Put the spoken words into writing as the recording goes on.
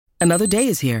Another day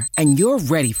is here, and you're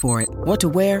ready for it. What to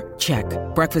wear? Check.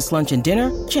 Breakfast, lunch, and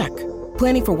dinner? Check.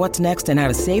 Planning for what's next and how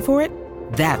to save for it?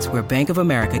 That's where Bank of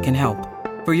America can help.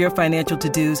 For your financial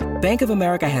to-dos, Bank of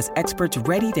America has experts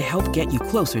ready to help get you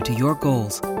closer to your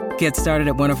goals. Get started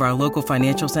at one of our local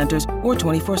financial centers or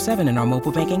 24/7 in our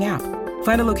mobile banking app.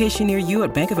 Find a location near you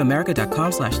at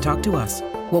bankofamerica.com/talktous.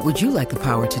 What would you like the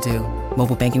power to do?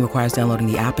 Mobile banking requires downloading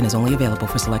the app and is only available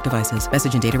for select devices.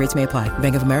 Message and data rates may apply.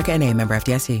 Bank of America N.A., member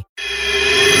FDIC.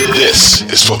 This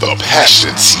is for the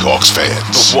passionate Seahawks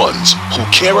fans. The ones who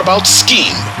care about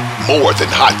scheme more than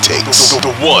hot takes.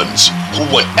 The ones who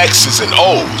want X's and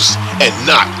O's and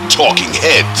not talking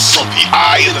heads. From the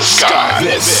eye in the sky,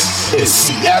 this is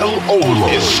Seattle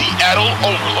Overload.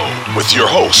 With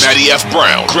your hosts, Matty F.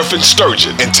 Brown, Griffin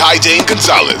Sturgeon, and Ty Dane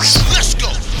Gonzalez. Let's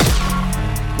go.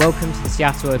 Welcome to the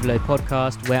Seattle Overload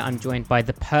podcast, where I'm joined by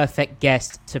the perfect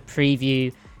guest to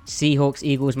preview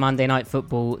Seahawks-Eagles Monday Night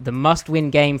Football, the must-win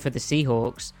game for the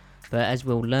Seahawks, but as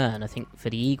we'll learn, I think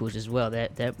for the Eagles as well,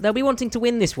 they'll be wanting to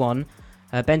win this one.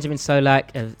 Benjamin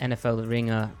Solak of NFL The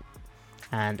Ringer,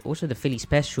 and also the Philly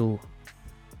Special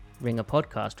Ringer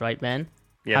podcast, right, Ben?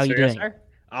 Yes, how are you doing? Yes, sir.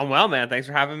 I'm well, man. Thanks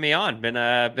for having me on. Been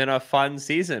a fun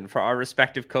season for our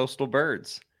respective coastal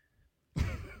birds.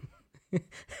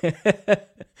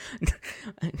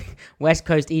 West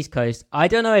Coast, East Coast. I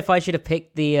don't know if I should have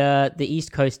picked the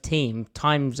East Coast team.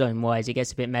 Time zone wise, it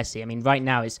gets a bit messy. I mean, right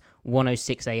now it's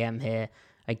 1:06 a.m. here.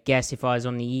 I guess if I was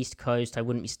on the East Coast, I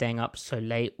wouldn't be staying up so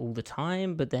late all the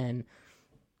time. But then,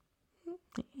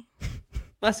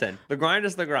 listen, the grind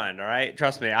is the grind. All right,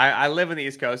 trust me. I live in the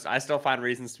East Coast. I still find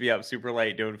reasons to be up super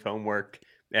late doing film work.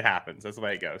 It happens. That's the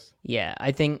way it goes. Yeah,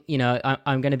 I think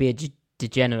I'm going to be a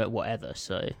degenerate whatever,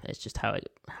 so it's just how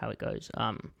it goes.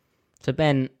 So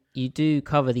Ben, you do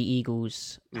cover the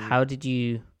Eagles. How did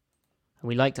you,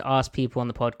 we like to ask people on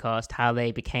the podcast how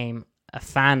they became a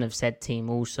fan of said team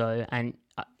also, and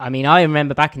I mean, I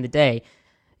remember back in the day,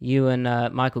 you and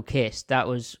Michael Kiss, that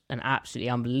was an absolutely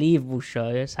unbelievable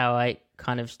show. That's how I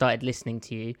kind of started listening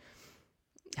to you.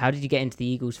 How did you get into the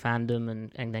Eagles fandom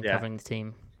and then covering the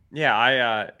team?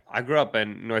 Yeah, I grew up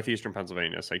in northeastern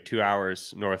Pennsylvania. It's like 2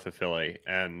 hours north of Philly.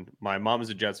 And my mom was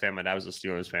a Jets fan. My dad was a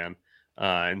Steelers fan.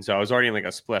 And so I was already in like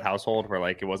a split household where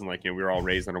like it wasn't like, we were all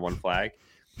raised under one flag.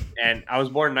 And I was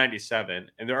born in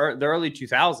 97. And the early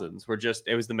 2000s were just,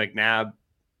 it was the McNabb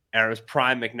era. It was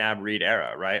prime McNabb Reed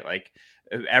era, right? Like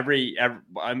every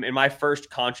in my first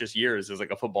conscious years as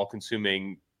like a football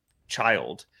consuming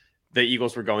child, the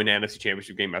Eagles were going to NFC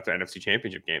Championship game after NFC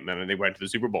Championship game. And then they went to the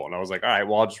Super Bowl. And I was like, all right,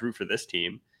 well, I'll just root for this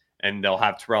team. And they'll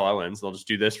have Terrell Owens. They'll just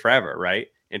do this forever, right?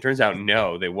 And it turns out,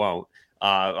 no, they won't.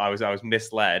 I was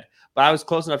misled. But I was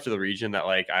close enough to the region that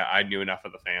like I knew enough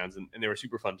of the fans. And they were a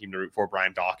super fun team to root for.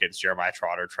 Brian Dawkins, Jeremiah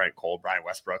Trotter, Trent Cole, Brian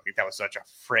Westbrook. Like, that was such a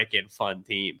freaking fun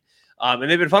team. And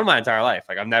they've been fun my entire life.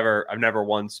 Like I've never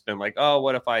once been like, oh,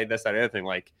 what if I this, that, other thing?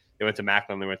 Like they went to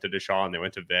Macklin, they went to Deshaun, they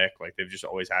went to Vic. Like they've just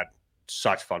always had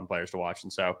such fun players to watch.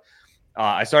 And so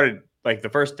I started, like, the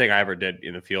first thing I ever did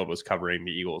in the field was covering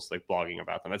the Eagles, like blogging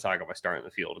about them. That's how I got my start in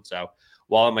the field. And so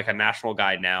while I'm like a national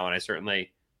guy now, and I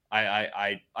certainly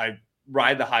I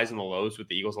ride the highs and the lows with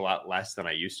the Eagles a lot less than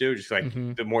I used to. Just like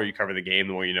the more you cover the game,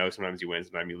 the more you know. Sometimes you win,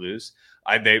 sometimes you lose.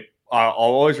 I'll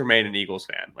always remain an Eagles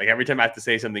fan. Like every time I have to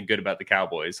say something good about the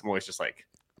Cowboys, I'm always just like,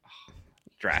 oh,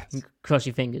 drats. Cross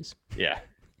your fingers. Yeah.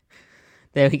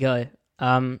 There we go.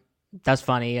 That's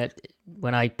funny.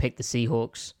 When I picked the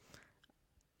Seahawks,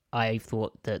 I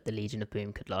thought that the Legion of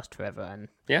Boom could last forever, and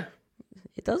yeah,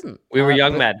 it doesn't. We were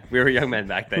young men. We were young men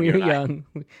back then. We were young.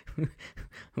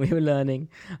 We were learning.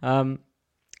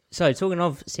 So talking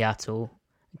of Seattle,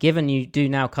 given you do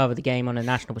now cover the game on a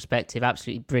national perspective,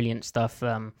 absolutely brilliant stuff.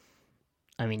 I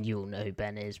mean, you all know who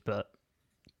Ben is, but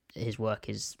his work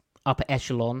is upper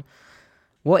echelon.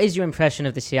 What is your impression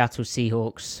of the Seattle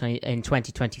Seahawks in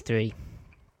 2023?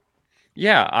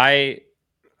 Yeah,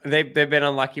 they've been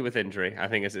unlucky with injury. I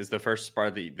think is the first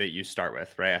part that you start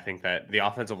with, right? I think that the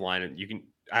offensive line,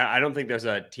 I don't think there's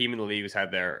a team in the league who's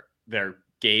had their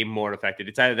game more affected.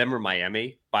 It's either them or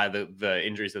Miami by the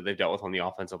injuries that they've dealt with on the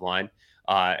offensive line,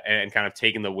 and kind of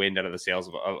taking the wind out of the sails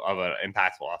of an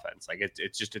impactful offense. Like it's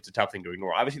a tough thing to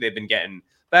ignore. Obviously, they've been getting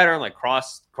better. And like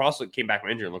Cross came back from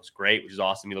injury and looks great, which is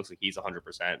awesome. He looks like he's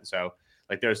 100%. So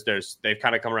like they've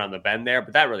kind of come around the bend there,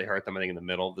 but that really hurt them, I think, in the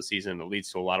middle of the season. It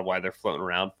leads to a lot of why they're floating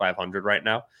around 500 right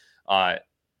now.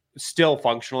 Still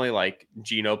functionally, like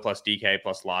Geno plus DK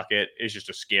plus Lockett is just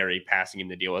a scary passing game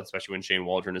to deal with, especially when Shane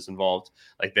Waldron is involved.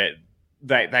 Like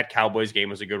that Cowboys game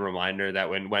was a good reminder that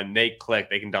when they click,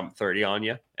 they can dump 30 on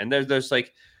you. And there's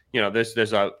like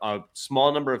there's a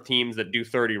small number of teams that do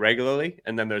 30 regularly,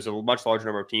 and then there's a much larger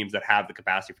number of teams that have the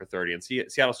capacity for 30. And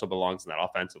Seattle still belongs in that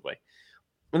offensively.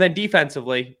 And then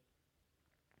defensively,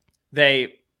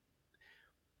 they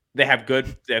have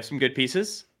some good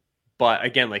pieces. But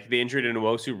again, like the injury to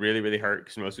Nwosu really, really hurt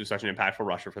because Nwosu is such an impactful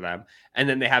rusher for them. And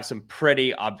then they have some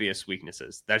pretty obvious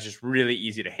weaknesses that's just really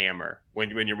easy to hammer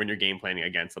when you're game planning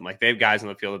against them. Like they have guys on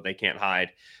the field that they can't hide.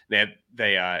 They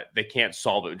can't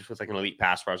solve it just with like an elite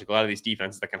pass rush. Like a lot of these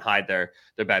defenses that can hide their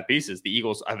bad pieces. The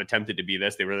Eagles have attempted to be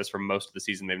this. They were this for most of the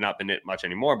season. They've not been it much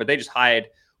anymore, but they just hide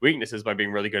weaknesses by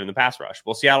being really good in the pass rush.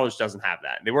 Well, Seattle just doesn't have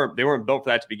that. They weren't built for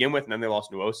that to begin with, and then they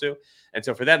lost Nwosu. And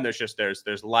so for them,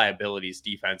 there's liabilities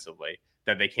defensively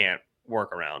that they can't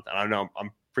work around. And I know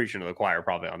I'm preaching to the choir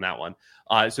probably on that one.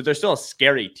 So they're still a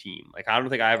scary team. Like I don't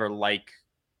think I ever like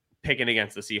picking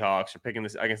against the Seahawks or picking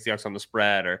against the Seahawks on the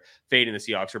spread or fading the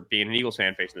Seahawks or being an Eagles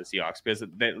fan facing the Seahawks because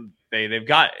they've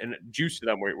got a juice to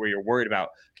them where you're worried about,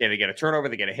 okay, they get a turnover,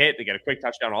 they get a hit, they get a quick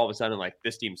touchdown, all of a sudden like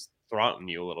this team's throttling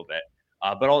you a little bit.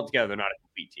 But altogether, they're not a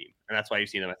complete team. And that's why you've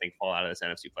seen them, I think, fall out of this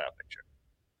NFC playoff picture.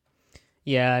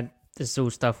 Yeah, this is all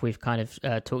stuff we've kind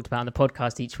of talked about on the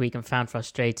podcast each week and found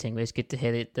frustrating. But it's good to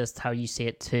hear that that's how you see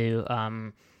it too.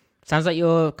 Sounds like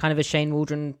you're kind of a Shane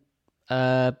Waldron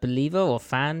believer or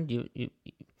fan.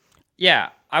 Yeah,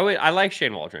 I like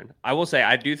Shane Waldron. I will say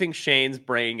I do think Shane's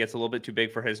brain gets a little bit too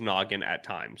big for his noggin at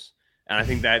times. And I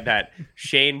think that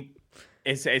Shane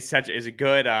is a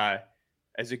good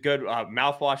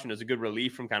mouthwash and is a good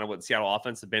relief from kind of what the Seattle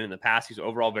offense has been in the past. He's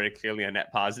overall very clearly a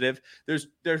net positive. There's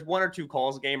one or two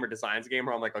calls a game or designs a game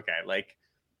where I'm like, okay, like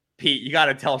Pete, you got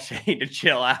to tell Shane to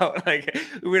chill out. Like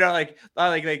we don't like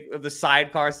the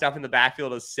sidecar stuff in the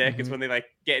backfield is sick. It's when they like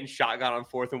getting shotgun on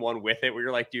 4th and 1 with it, where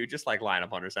you're like, dude, just like line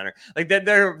up under center. Like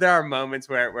there are moments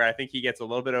where I think he gets a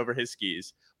little bit over his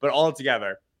skis, but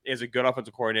altogether is a good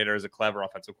offensive coordinator, is a clever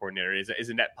offensive coordinator, is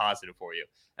a net positive for you.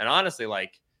 And honestly,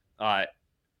 like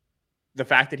the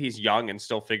fact that he's young and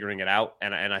still figuring it out,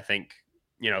 and I think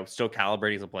still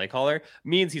calibrating as a play caller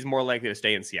means he's more likely to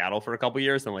stay in Seattle for a couple of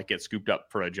years than like get scooped up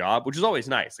for a job, which is always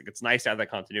nice. Like it's nice to have that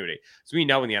continuity. So we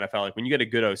know in the NFL, like when you get a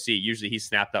good OC, usually he's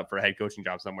snapped up for a head coaching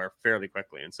job somewhere fairly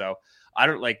quickly. And so I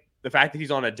don't like the fact that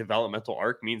he's on a developmental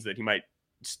arc means that he might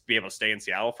be able to stay in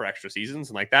Seattle for extra seasons,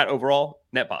 and like that overall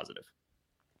net positive.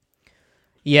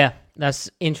 Yeah,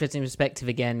 that's interesting perspective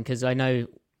again, because I know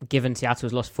given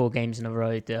Seattle's lost 4 games in a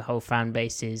row, the whole fan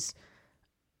base is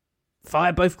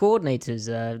fire both coordinators.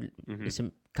 It's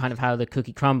kind of how the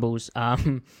cookie crumbles.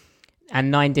 And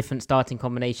 9 different starting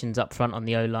combinations up front on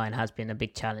the O-line has been a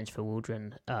big challenge for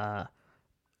Waldron.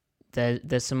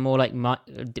 There's some more like more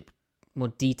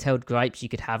detailed gripes you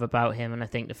could have about him, and I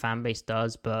think the fan base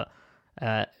does, but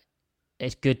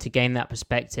it's good to gain that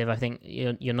perspective. I think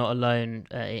you're not alone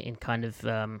in kind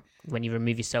of when you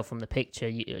remove yourself from the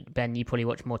picture. Ben, you probably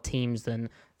watch more teams than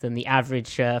the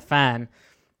average fan,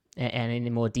 and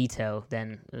in more detail.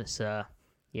 Then it's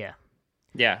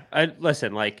yeah.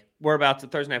 Listen, like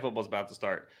Thursday Night Football is about to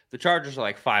start. The Chargers are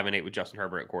like 5-8 with Justin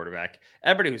Herbert at quarterback.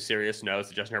 Everybody who's serious knows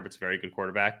that Justin Herbert's a very good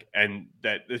quarterback, and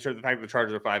that the fact that the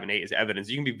Chargers are 5-8 is evidence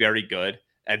you can be very good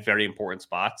at very important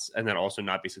spots and then also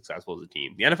not be successful as a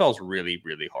team. The NFL is really,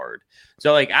 really hard.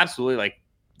 So like, absolutely, like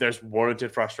there's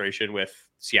warranted frustration with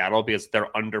Seattle because they're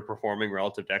underperforming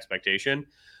relative to expectation,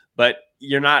 but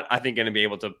you're not, I think, going to be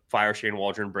able to fire Shane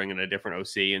Waldron, bring in a different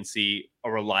OC and see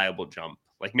a reliable jump.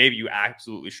 Like maybe you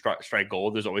absolutely strike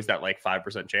gold. There's always that like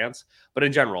 5% chance, but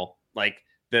in general, like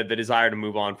the desire to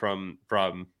move on from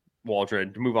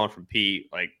Waldron, to move on from Pete,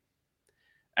 like,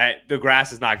 the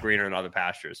grass is not greener in other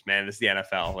pastures, man. This is the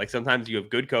NFL. Like sometimes you have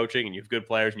good coaching and you have good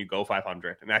players and you go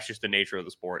 500, and that's just the nature of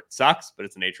the sport. It sucks, but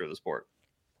it's the nature of the sport.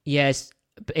 Yes,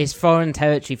 it's foreign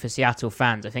territory for Seattle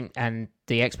fans, I think, and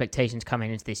the expectations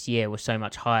coming into this year were so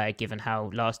much higher given how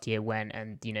last year went,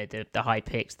 and the high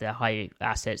picks, the high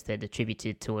assets they'd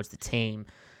attributed towards the team,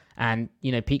 and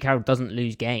Pete Carroll doesn't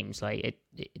lose games. Like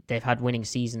they've had winning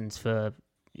seasons for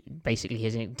basically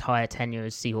his entire tenure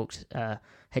as Seahawks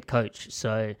head coach.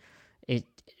 So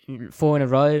 4 in a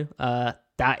row,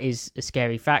 that is a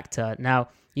scary factor. Now,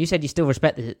 you said you still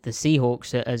respect the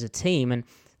Seahawks as a team, and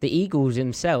the Eagles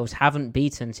themselves haven't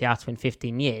beaten Seattle in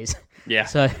 15 years. Yeah.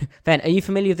 So, Ben, are you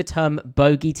familiar with the term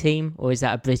bogey team, or is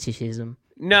that a Britishism?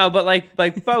 No, but like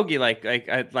bogey, I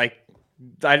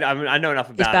know enough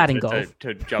about it's bad in golf.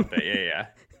 To jump it.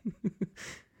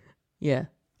 Yeah.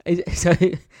 So,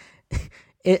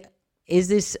 is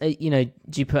this, do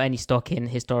you put any stock in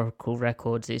historical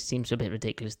records? It seems a bit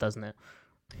ridiculous, doesn't it?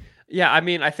 Yeah, I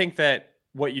mean, I think that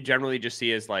what you generally just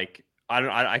see is like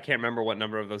I can't remember what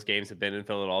number of those games have been in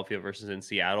Philadelphia versus in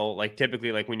Seattle. Like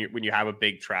typically, like when you have a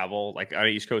big travel, like an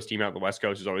East Coast team out on the West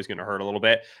Coast is always going to hurt a little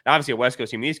bit. Now, obviously, a West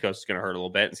Coast team in the East Coast is going to hurt a little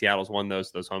bit, and Seattle's won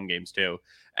those home games too.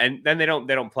 And then they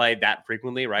don't play that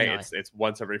frequently, right? No. It's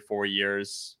once every 4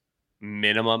 years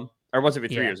minimum, or once every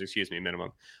 3 years, excuse me,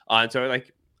 minimum. And so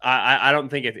like I don't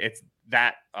think it's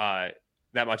that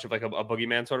that much of like a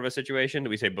boogeyman sort of a situation. Do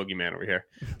we say boogeyman over here?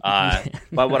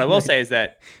 But what I will say is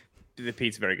that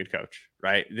Pete's a very good coach,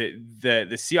 right? The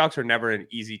Seahawks are never an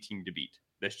easy team to beat.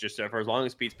 That's just for as long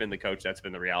as Pete's been the coach, that's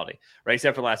been the reality, right?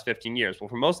 Except for the last 15 years. Well,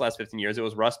 for most of the last 15 years, it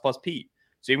was Russ plus Pete.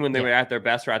 So even when they were at their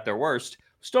best or at their worst,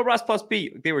 still Russ plus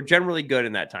Pete. They were generally good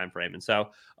in that time frame. And so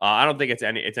I don't think it's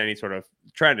any sort of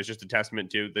trend. It's just a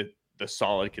testament to the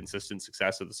solid, consistent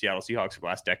success of the Seattle Seahawks for the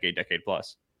last decade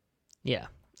plus. Yeah.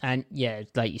 And yeah,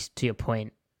 like to your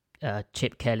point,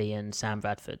 Chip Kelly and Sam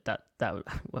Bradford, that I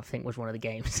think was one of the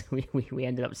games we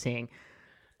ended up seeing.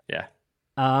 Yeah.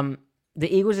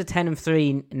 The Eagles are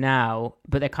 10-3 now,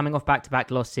 but they're coming off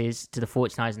back-to-back losses to the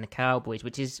 49ers and the Cowboys,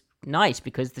 which is nice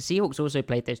because the Seahawks also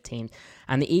played those teams,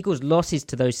 and the Eagles' losses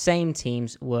to those same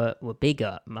teams were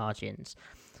bigger margins.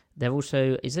 They're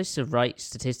also, is this the right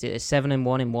statistic? They're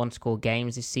 7-1 in one-score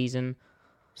games this season.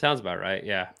 Sounds about right.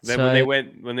 Yeah. So, when they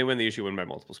win, they usually win by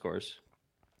multiple scores.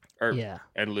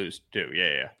 And lose too.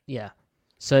 Yeah.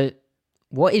 So,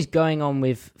 what is going on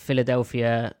with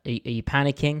Philadelphia? Are you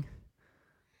panicking?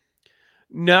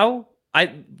 No.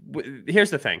 Here's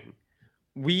the thing.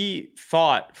 We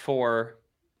thought for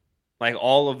like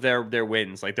all of their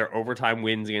wins, like their overtime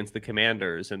wins against the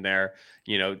Commanders and their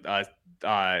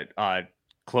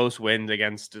close wins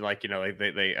against like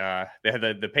they had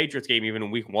the Patriots game even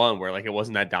in week 1 where like it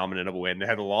wasn't that dominant of a win. They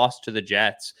had a loss to the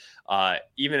Jets,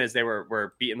 even as they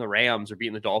were beating the Rams or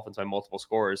beating the Dolphins by multiple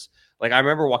scores. Like I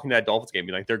remember walking to that Dolphins game,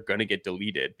 being like they're gonna get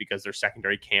deleted because their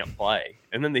secondary can't play,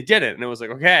 and then they didn't, and it was like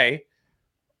okay,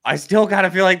 I still kind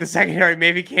of feel like the secondary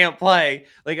maybe can't play.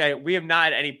 Like we have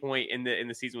not at any point in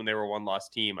the season when they were a 1-loss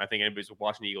team. I think anybody's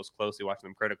watching the Eagles closely, watching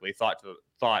them critically, thought.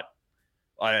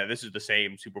 This is the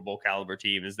same Super Bowl caliber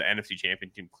team as the NFC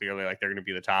champion team. Clearly, like they're going to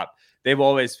be the top. They've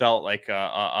always felt like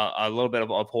a little bit of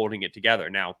holding it together.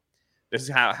 Now, this is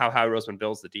how Howie Roseman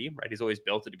builds the team, right? He's always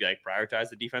built it to be like prioritize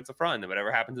the defensive front, and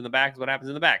whatever happens in the back is what happens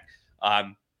in the back.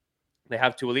 They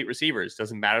have 2 elite receivers.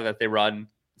 Doesn't matter that they run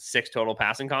 6 total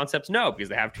passing concepts. No, because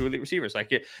they have 2 elite receivers.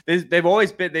 Like they've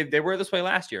always been. They were this way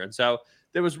last year, and so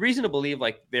there was reason to believe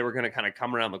like they were going to kind of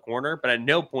come around the corner, but at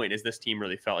no point is this team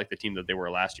really felt like the team that they were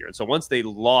last year. And so once they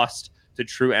lost to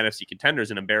true NFC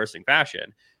contenders in embarrassing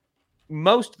fashion,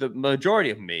 the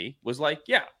majority of me was like,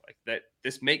 yeah, like that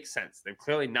this makes sense. They've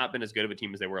clearly not been as good of a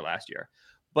team as they were last year.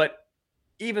 But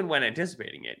even when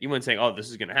anticipating it, even when saying, oh, this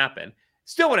is going to happen,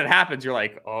 still when it happens, you're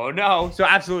like, oh no. So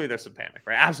absolutely there's some panic,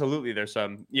 right? Absolutely there's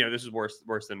some, this is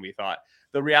worse than we thought.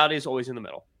 The reality is always in the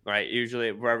middle, right?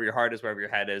 Usually wherever your heart is, wherever your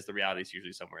head is, the reality is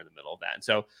usually somewhere in the middle of that. And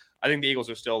so I think the Eagles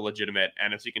are still a legitimate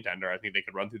NFC contender. I think they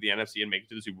could run through the NFC and make it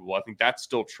to the Super Bowl. I think that's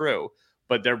still true,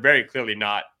 but they're very clearly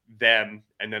not them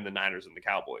and then the Niners and the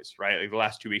Cowboys, right? Like the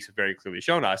last 2 weeks have very clearly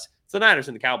shown us it's the Niners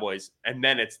and the Cowboys, and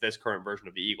then it's this current version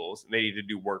of the Eagles. And they need to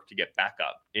do work to get back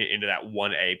up into that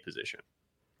 1A position.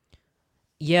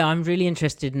 Yeah, I'm really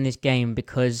interested in this game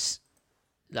because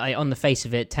on the face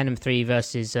of it, 10-3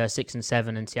 versus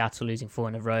 6-7, and Seattle losing 4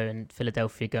 in a row, and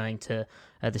Philadelphia going to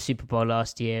the Super Bowl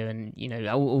last year, and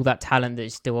all that talent that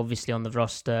is still obviously on the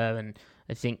roster, and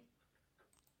I think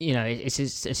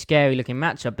it's a scary looking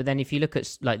matchup. But then if you look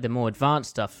at like the more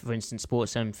advanced stuff, for instance,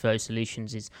 Sports Info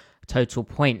Solutions is total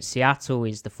points. Seattle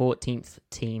is the 14th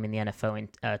team in the NFL in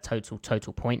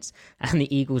total points, and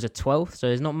the Eagles are 12th. So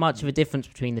there's not much of a difference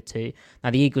between the two.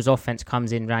 Now the Eagles offense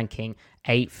comes in ranking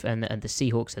 8th, and the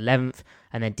Seahawks 11th,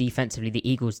 and then defensively the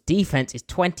Eagles defense is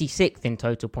 26th in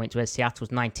total points, whereas Seattle's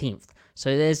 19th.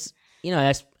 So there's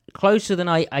that's closer than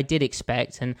I did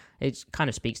expect, and it kind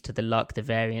of speaks to the luck, the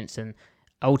variance, and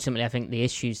ultimately I think the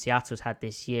issues Seattle's had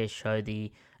this year show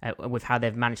with how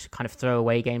they've managed to kind of throw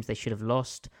away games they should have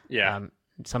lost. Yeah.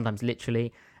 Sometimes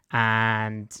literally,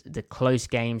 and the close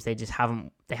games they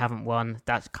haven't won.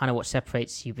 That's kind of what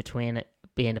separates you between it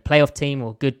being a playoff team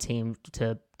or good team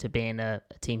to being a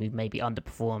team who maybe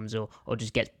underperforms or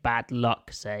just gets bad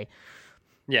luck, say.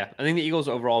 Yeah, I think the Eagles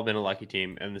overall have been a lucky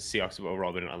team, and the Seahawks have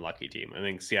overall been an unlucky team. I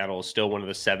think Seattle is still one of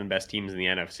the 7 best teams in the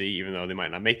NFC, even though they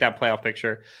might not make that playoff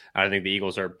picture. I think the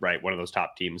Eagles are one of those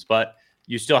top teams, but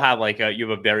you still have you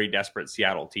have a very desperate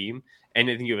Seattle team, and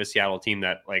I think you have a Seattle team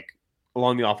that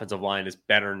along the offensive line is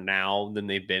better now than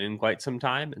they've been in quite some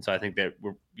time. And so I think that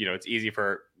it's easy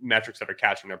for metrics that are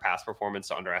catching their past performance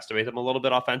to underestimate them a little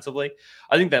bit offensively.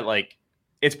 I think that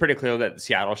it's pretty clear that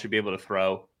Seattle should be able to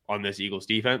throw on this Eagles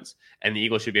defense, and the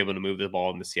Eagles should be able to move the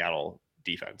ball in the Seattle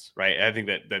defense, right? And I think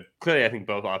that clearly, I think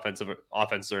both offenses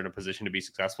are in a position to be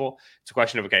successful. It's a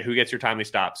question of, okay, who gets your timely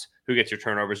stops, who gets your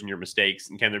turnovers and your mistakes,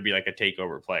 and can there be like a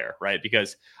takeover player, right?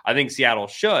 Because I think Seattle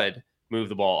should move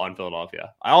the ball on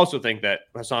Philadelphia. I also think that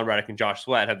Hassan Reddick and Josh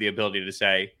Sweat have the ability to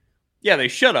say, yeah, they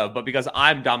should have, but because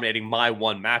I'm dominating my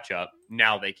one matchup,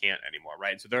 now they can't anymore,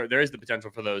 right? So there is the potential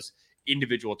for those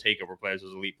individual takeover players,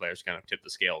 those elite players, to kind of tip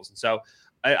the scales. And so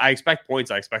I expect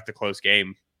points. I expect a close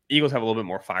game. Eagles have a little bit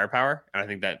more firepower, and I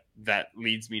think that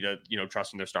leads me to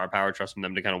trusting their star power, trusting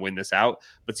them to kind of win this out.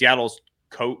 But Seattle's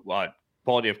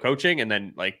quality of coaching and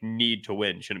then like need to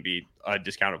win shouldn't be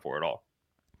discounted for at all.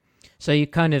 So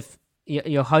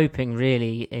you're hoping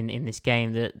really in this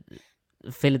game that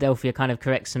Philadelphia kind of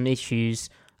corrects some issues,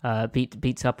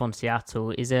 beats up on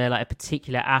Seattle. Is there like a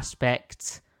particular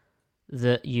aspect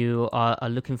that you are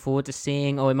looking forward to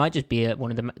seeing, or it might just be one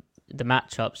of the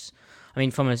matchups? I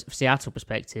mean, from a Seattle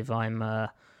perspective, I'm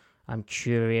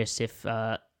curious if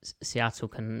Seattle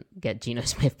can get Geno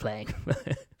Smith playing.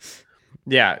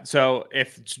 Yeah, so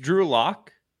if it's Drew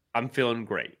Lock, I'm feeling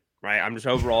great, right? I'm just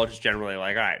overall just generally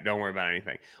like, all right, don't worry about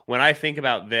anything. When I think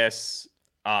about this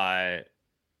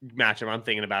matchup, I'm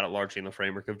thinking about it largely in the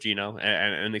framework of Geno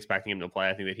and expecting him to play.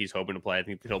 I think that he's hoping to play. I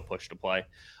think that he'll push to play.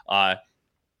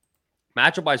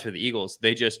 Matchup-wise for the Eagles,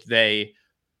 they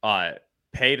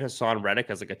paid Hassan Reddick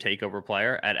as like a takeover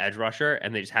player at edge rusher,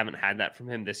 and they just haven't had that from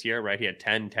him this year, right? He had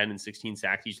 10, and 16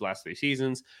 sacks each last 3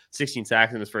 seasons, 16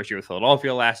 sacks in his first year with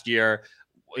Philadelphia last year.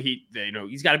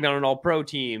 He's got to be on an all-pro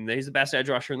team. He's the best edge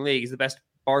rusher in the league. He's the best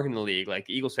bargain in the league. Like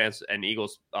the Eagles fans and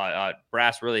Eagles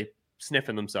brass really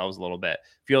sniffing themselves a little bit,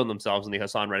 feeling themselves in the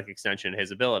Hassan Reddick extension,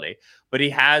 his ability. But he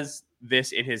has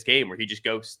this in his game where he just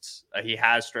ghosts. He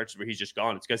has stretches where he's just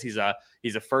gone. It's because he's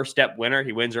a first step winner.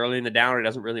 He wins early in the down, or he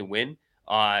doesn't really win.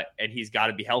 And he's got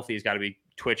to be healthy. He's got to be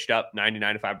twitched up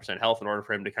 90-95% health in order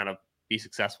for him to kind of be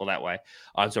successful that way.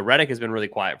 So Reddick has been really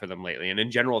quiet for them lately. And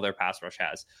in general, their pass rush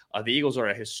has. The Eagles are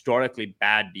a historically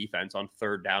bad defense on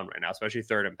third down right now, especially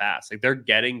third and pass. Like they're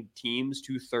getting teams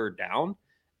to third down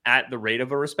at the rate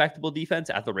of a respectable defense,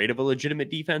 at the rate of a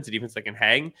legitimate defense, a defense that can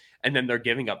hang, and then they're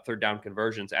giving up third down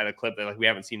conversions at a clip that like we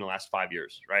haven't seen in the last 5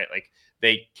 years, right? Like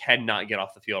they cannot get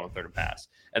off the field on third and pass.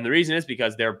 And the reason is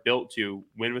because they're built to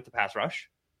win with the pass rush.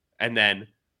 And then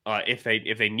if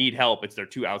they need help, it's their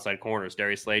 2 outside corners,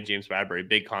 Darius Slade, James Bradbury,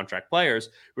 big contract players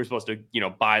who are supposed to,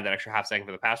 buy that extra half second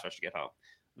for the pass rush to get home.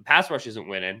 The pass rush isn't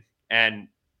winning, and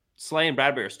Slade and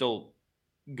Bradbury are still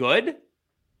good,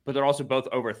 but they're also both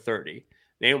over 30.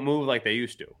 They don't move like they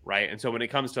used to, right? And so when it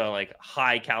comes to like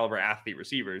high caliber athlete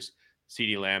receivers,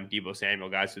 CeeDee Lamb, Deebo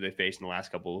Samuel, guys who they faced in the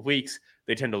last couple of weeks,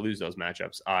 they tend to lose those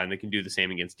matchups. And they can do the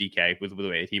same against DK with the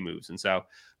way that he moves. And so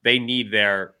they need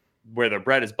where their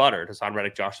bread is buttered, Hassan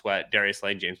Reddick, Josh Sweat, Darius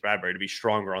Slade, James Bradbury, to be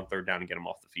stronger on third down and get them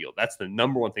off the field. That's the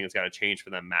number one thing that's got to change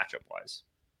for them matchup-wise.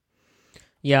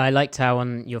 Yeah, I liked how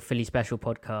on your Philly Special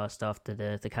podcast after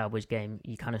the Cowboys game,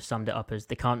 you kind of summed it up as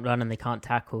they can't run and they can't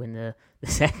tackle in the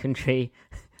secondary.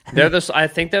 I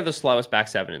think they're the slowest back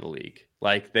seven in the league.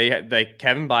 Like they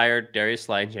Kevin Byard, Darius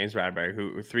Slade, James Bradbury,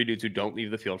 who are 3 dudes who don't leave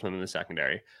the field from them in the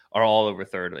secondary, are all over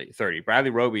 30.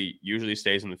 Bradley Roby usually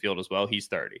stays in the field as well. He's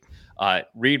 30.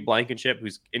 Reed Blankenship,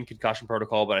 who's in concussion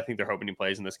protocol, but I think they're hoping he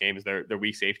plays in this game, is their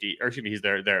weak safety, or excuse me, he's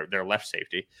their left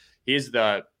safety. He's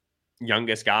the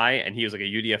youngest guy, and he was like a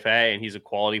UDFA, and he's a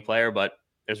quality player, but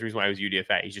there's a reason why he was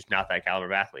UDFA. He's just not that caliber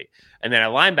of athlete. And then at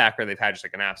linebacker, they've had just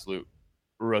like an absolute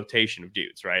rotation of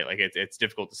dudes, right? Like it's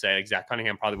difficult to say. Like Zach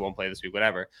Cunningham probably won't play this week,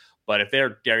 whatever. But if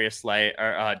they're Darius Leonard,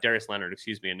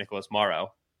 and Nicholas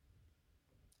Morrow,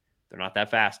 they're not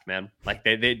that fast, man. Like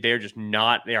they're just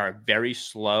not. They are a very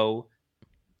slow,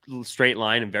 straight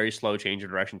line and very slow change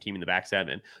of direction team in the back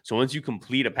seven. So once you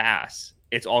complete a pass,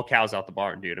 it's all cows out the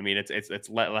barn, dude. I mean, it's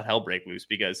let hell break loose,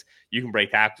 because you can break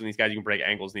tackles in these guys, you can break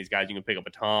ankles in these guys, you can pick up a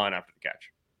ton after the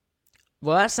catch.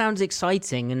 Well, that sounds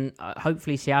exciting, and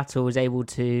hopefully Seattle was able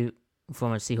to,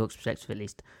 from a Seahawks perspective at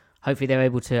least, hopefully they're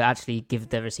able to actually give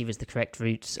their receivers the correct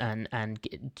routes and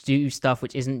do stuff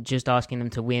which isn't just asking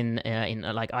them to win in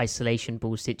like isolation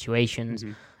ball situations.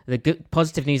 Mm-hmm. The good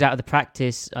positive news out of the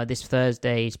practice, this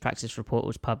Thursday's practice report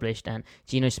was published, and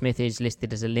Geno Smith is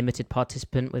listed as a limited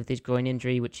participant with his groin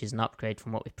injury, which is an upgrade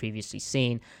from what we've previously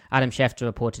seen. Adam Schefter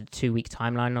reported a 2-week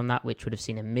timeline on that, which would have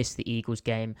seen him miss the Eagles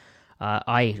game.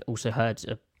 I also heard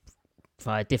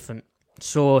via a different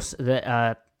source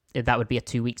that that would be a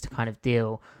 2 weeks to kind of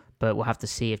deal, but we'll have to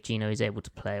see if Geno is able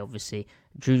to play. Obviously,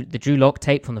 the Drew Lock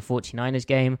tape from the 49ers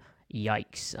game,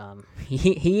 yikes.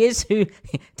 He is who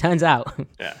turns out.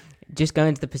 Yeah. just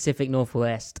going to the Pacific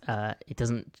Northwest, it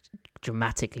doesn't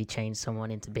dramatically change someone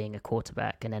into being a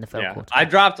quarterback, an NFL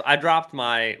quarterback. I dropped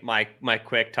my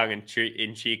quick tongue in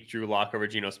cheek Drew Lock over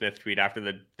Geno Smith tweet after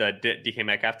the DK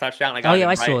Metcalf touchdown.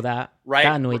 I saw that. Right,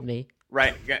 that annoyed me.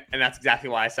 Right, and that's exactly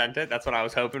why I sent it. That's what I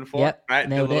was hoping for. Yep, right,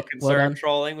 the little concern well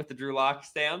trolling with the Drew Lock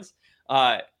stands.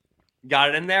 Got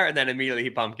it in there, and then immediately he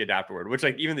pumpkined afterward. Which,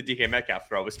 like, even the DK Metcalf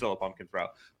throw was still a pumpkin throw,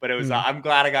 but it was. I'm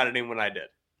glad I got it in when I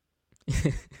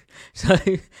did. So,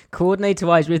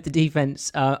 coordinator-wise with the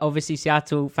defense, obviously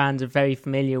Seattle fans are very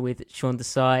familiar with Sean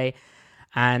Desai,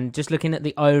 and just looking at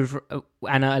the over,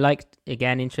 and I liked,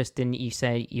 again, interesting, you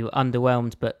say you were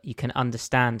underwhelmed, but you can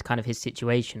understand kind of his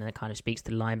situation, and it kind of speaks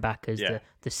to the linebackers,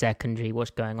 the secondary,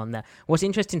 what's going on there. What's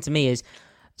interesting to me is,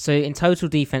 so in total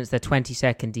defense, they're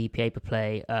 22nd DPA per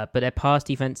play, but their pass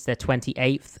defense, they're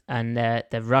 28th, and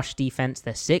their rush defense,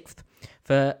 they're 6th.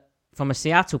 From a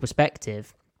Seattle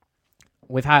perspective,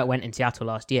 with how it went in Seattle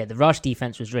last year, the rush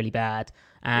defense was really bad,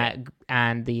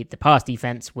 and the pass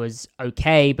defense was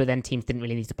okay, but then teams didn't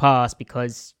really need to pass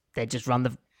because they just run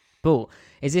the ball.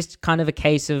 Is this kind of a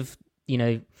case of,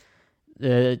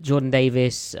 the Jordan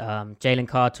Davis, Jalen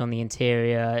Carter on the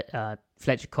interior,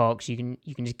 Fletcher Cox, you can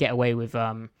just get away with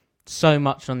so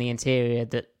much on the interior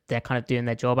that they're kind of doing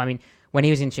their job. I mean, when he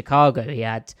was in Chicago, he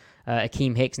had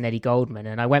Akeem Hicks and Eddie Goldman,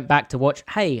 and I went back to watch,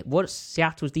 what's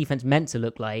Seattle's defense meant to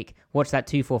look like? Watch that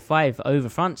 2-4-5 over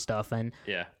front stuff, and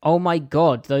oh my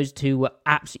God, those two were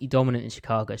absolutely dominant in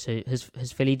Chicago. So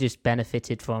has Philly just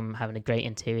benefited from having a great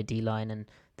interior D-line and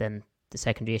then the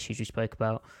secondary issues we spoke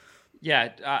about?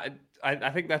 Yeah, I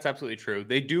think that's absolutely true.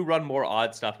 They do run more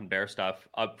odd stuff and bear stuff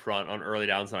up front on early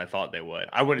downs than I thought they would.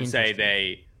 I wouldn't say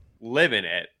they live in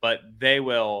it, but they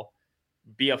will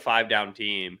be a 5-down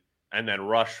team and then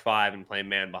rush 5 and play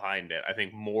man behind it. I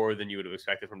think more than you would have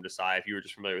expected from Desai if you were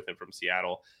just familiar with him from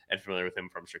Seattle and familiar with him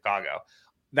from Chicago.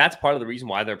 That's part of the reason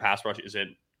why their pass rush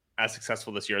isn't as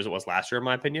successful this year as it was last year, in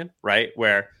my opinion, right?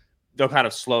 Where they'll kind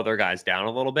of slow their guys down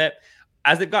a little bit.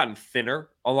 As they've gotten thinner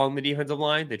along the defensive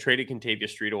line, they traded Kentavious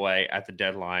Street away at the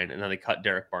deadline, and then they cut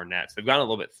Derek Barnett. So they've gotten a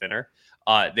little bit thinner.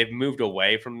 They've moved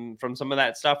away from some of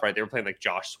that stuff, right? They were playing like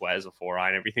Josh Swez, a 4-eye,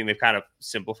 and everything. They've kind of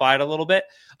simplified a little bit.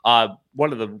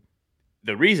 One of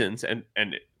the reasons and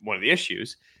one of the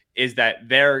issues is that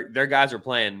their guys are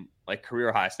playing like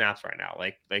career high snaps right now.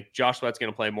 Like Josh Sweat's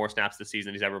going to play more snaps this season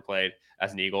than he's ever played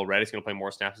as an Eagle. Reddick's going to play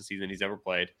more snaps this season than he's ever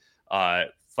played.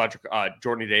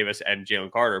 Jordan Davis and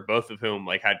Jalen Carter, both of whom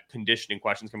like had conditioning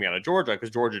questions coming out of Georgia because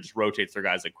Georgia just rotates their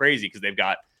guys like crazy because they've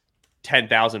got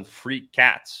 10,000 freak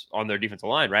cats on their defensive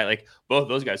line, right? Like both of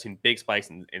those guys seen big spikes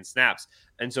in snaps.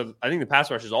 And so I think the pass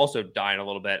rush is also dying a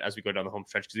little bit as we go down the home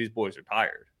stretch because these boys are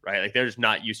tired, right? Like they're just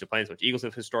not used to playing so much. Eagles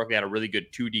have historically had a really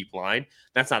good 2-deep line.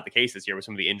 That's not the case this year with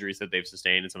some of the injuries that they've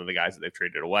sustained and some of the guys that they've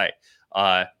traded away.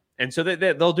 And so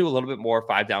they'll do a little bit more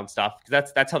 5-down stuff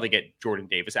because that's how they get Jordan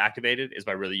Davis activated is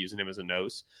by really using him as a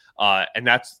nose. And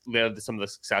that's led to some of the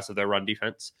success of their run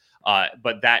defense.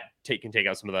 But that can take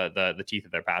out some of the teeth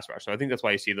of their pass rush. So I think that's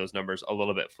why you see those numbers a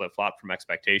little bit flip-flop from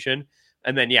expectation.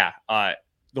 And then,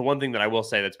 the one thing that I will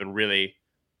say that's been really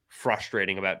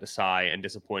frustrating about Desai and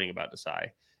disappointing about Desai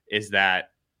is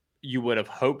that you would have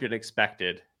hoped and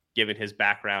expected, given his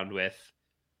background with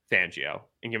Fangio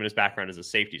and given his background as a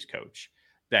safeties coach,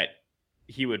 that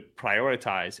he would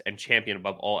prioritize and champion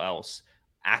above all else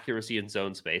accuracy in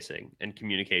zone spacing and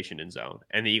communication in zone.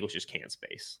 And the Eagles just can't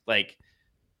space. Like,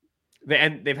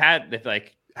 they've had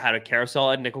a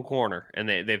carousel at nickel corner, and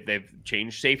they've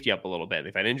changed safety up a little bit.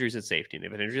 They've had injuries at safety, and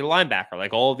they've had injury at linebacker.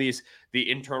 Like all of the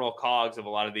internal cogs of a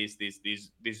lot of these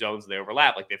zones, they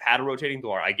overlap. Like they've had a rotating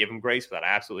door. I give them grace for that. I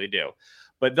absolutely do.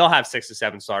 But they'll have 6 to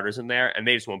 7 starters in there, and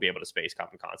they just won't be able to space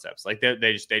common concepts. Like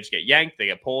they just get yanked, they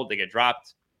get pulled, they get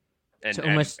dropped. And, so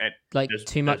almost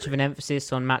too much of an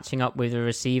emphasis on matching up with a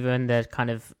receiver and the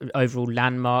kind of overall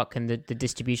landmark and the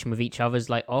distribution with each other's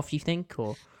like off, you think?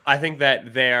 Or I think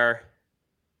that their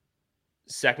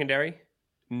secondary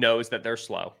knows that they're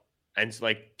slow. And so,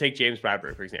 like, take James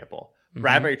Bradbury, for example. Mm-hmm.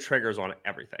 Bradbury triggers on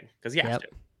everything because he has to,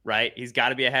 right? He's got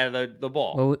to be ahead of the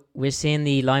ball. Well, we're seeing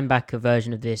the linebacker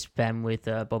version of this, Ben, with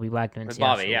Bobby Wagner and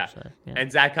Bobby, yeah. So, yeah.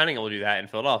 And Zach Cunningham will do that in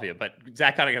Philadelphia, but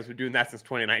Zach Cunningham's been doing that since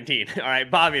 2019. All right,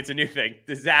 Bobby, it's a new thing.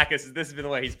 This has been the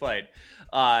way he's played.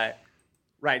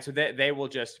 Right, so they will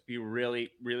just be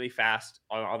really, really fast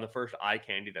on the first eye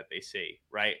candy that they see,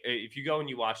 right? If you go and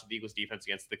you watch the Eagles defense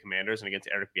against the Commanders and against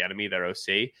Eric Bieniemy, their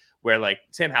OC, where like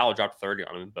Sam Howell dropped 30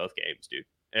 on him in both games,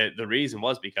 dude. The reason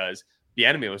was because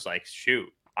Bieniemy was like, shoot,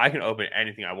 I can open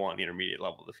anything I want in the intermediate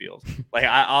level of the field. Like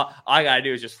all I gotta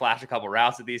do is just flash a couple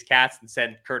routes at these cats and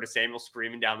send Curtis Samuel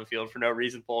screaming down the field for no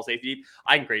reason, full safety deep.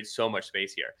 I can create so much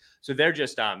space here. So they're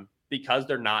just because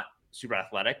they're not super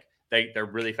athletic, they're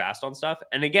really fast on stuff.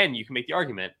 And again, you can make the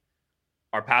argument,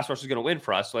 our pass rush is going to win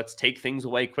for us. So let's take things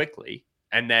away quickly.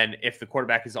 And then if the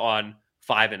quarterback is on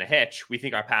 5 and a hitch, we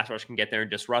think our pass rush can get there and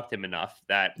disrupt him enough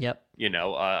that,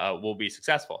 we'll be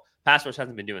successful. Pass rush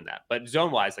hasn't been doing that. But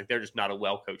zone-wise, like, they're just not a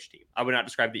well-coached team. I would not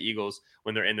describe the Eagles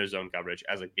when they're in their zone coverage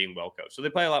as, like, being well-coached. So they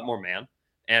play a lot more man.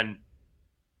 And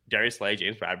Darius Slay,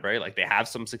 James Bradbury, like, they have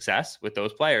some success with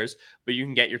those players, but you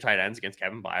can get your tight ends against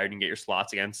Kevin Byard, you can get your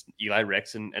slots against Eli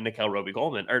Ricks and Nickel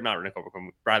Roby-Coleman, or not Nickel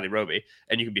Roby-Coleman, Bradley Roby,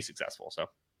 and you can be successful. So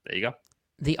there you go.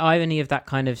 The irony of that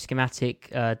kind of schematic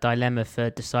dilemma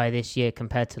for Desai this year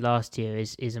compared to last year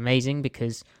is amazing,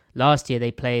 because last year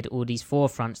they played all these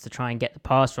forefronts to try and get the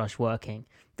pass rush working.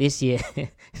 This year,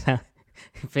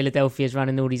 Philadelphia's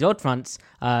running all these odd fronts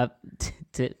to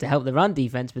help the run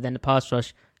defense, but then the pass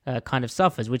rush kind of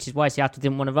suffers, which is why Seattle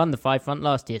didn't want to run the 5 front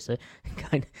last year. So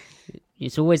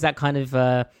it's always that kind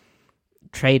of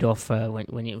trade-off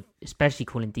when you, especially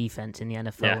calling defense in the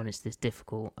NFL when it's this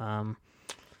difficult.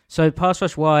 So pass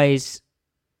rush wise,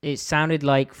 it sounded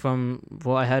like from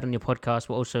what I heard on your podcast,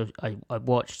 but also I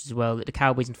watched as well, that the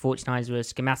Cowboys and 49ers were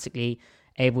schematically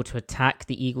able to attack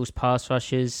the Eagles pass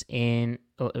rushers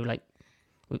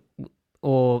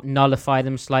or nullify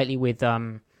them slightly with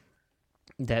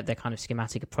their kind of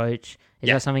schematic approach. Is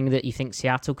that something that you think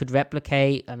Seattle could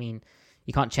replicate? I mean,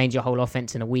 you can't change your whole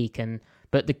offense in a week,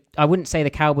 but I wouldn't say the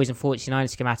Cowboys and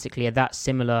 49ers schematically are that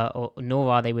similar,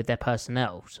 nor are they with their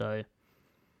personnel. So.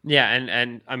 Yeah,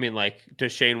 and I mean, like,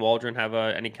 does Shane Waldron have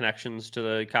any connections to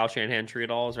the Kyle Shanahan tree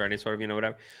at all? Is there any sort of,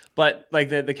 whatever? But, like,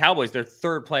 the Cowboys, their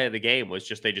third play of the game was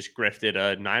they just grifted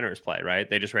a Niners play, right?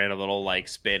 They just ran a little, like,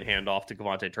 spin handoff to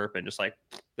Kevontae Turpin, just like,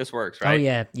 this works, right?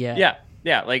 Oh, yeah.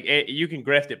 Like, you can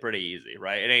grift it pretty easy,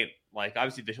 right? It ain't, like,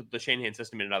 obviously, the Shanahan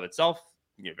system in and of itself,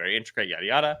 very intricate, yada,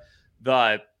 yada.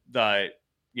 The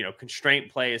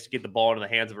constraint play is to get the ball into the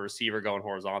hands of a receiver going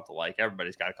horizontal. Like,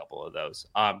 everybody's got a couple of those.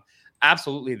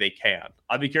 Absolutely, they can.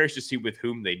 I'll be curious to see with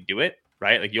whom they do it,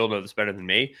 right? Like, you'll know this better than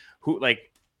me. Who,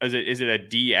 like, is it a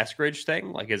D Eskridge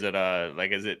thing? Like, is it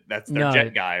that's their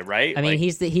jet guy, right? I mean,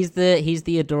 he's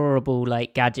the adorable,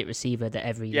 like, gadget receiver that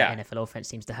every NFL offense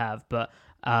seems to have. But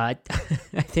I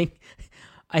think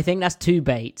that's too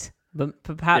bait, but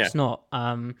perhaps not.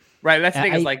 Right. That's the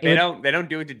thing is, like, they don't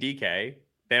do it to DK.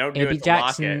 They don't do it to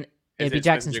Lockett. It'd be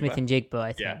Jackson Smith and Jigba,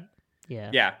 I think.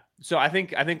 Yeah. So I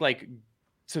think like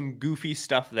some goofy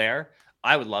stuff there.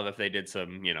 I would love if they did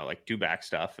some, like 2-back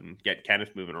stuff and get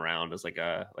Kenneth moving around as like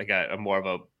a more of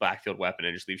a backfield weapon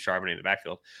and just leave Charbonnet in the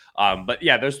backfield. But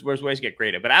yeah, there's ways to get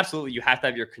creative, but absolutely you have to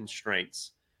have your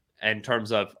constraints in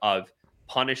terms of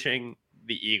punishing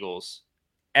the Eagles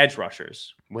edge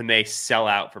rushers when they sell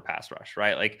out for pass rush,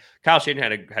 right? Like, Kyle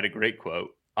Shanahan had a great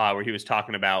quote where he was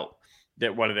talking about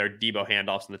that one of their Debo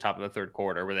handoffs in the top of the third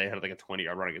quarter where they had like a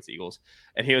 20-yard run against the Eagles.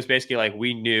 And he was basically like,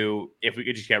 we knew if we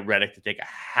could just get Reddick to take a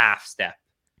half step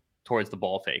towards the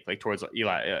ball fake, like towards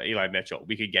Eli Mitchell,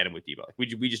 we could get him with Debo. Like, we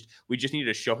just needed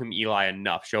to show him Eli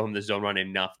enough, show him the zone run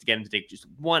enough to get him to take just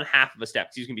one half of a step.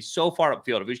 Because he's going to be so far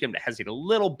upfield. If we just get him to hesitate a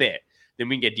little bit, then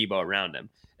we can get Debo around him.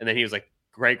 And then he was like,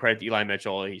 great credit to Eli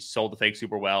Mitchell. He sold the fake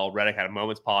super well. Reddick had a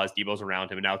moment's pause. Debo's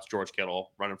around him, and now it's George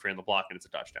Kittle running free on the block, and it's a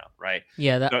touchdown, right?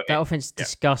 Yeah, that offense is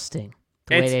disgusting.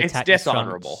 It's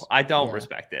dishonorable. I don't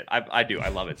respect it. I do. I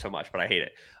love it so much, but I hate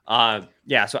it.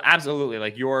 So absolutely,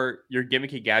 like, your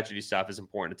gimmicky, gadgety stuff is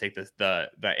important to take the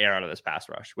air out of this pass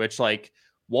rush, which, like,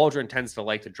 Waldron tends to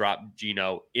like to drop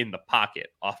Geno in the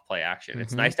pocket off play action. Mm-hmm.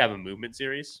 It's nice to have a movement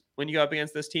series when you go up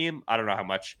against this team. I don't know how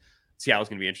much Seattle's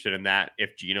going to be interested in that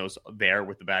if Geno's there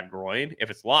with the bad groin. If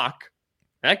it's Lock,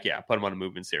 heck yeah, put him on a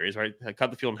movement series, right?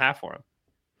 Cut the field in half for him.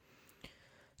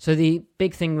 So the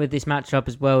big thing with this matchup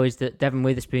as well is that Devin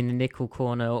Witherspoon, the nickel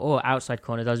corner or outside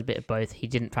corner, does a bit of both. He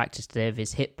didn't practice today of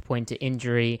his hip pointer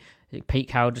injury. Pete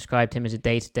Carroll described him as a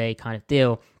day-to-day kind of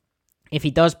deal. If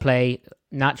he does play,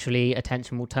 naturally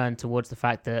attention will turn towards the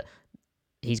fact that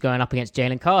he's going up against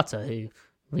Jalen Carter, who...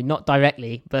 I mean, not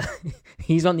directly, but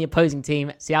he's on the opposing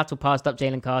team. Seattle passed up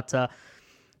Jalen Carter.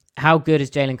 How good has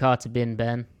Jalen Carter been,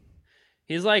 Ben?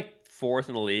 He's like 4th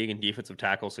in the league in defensive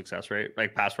tackle success rate,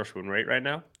 like pass rush win rate right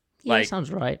now. Yeah, like,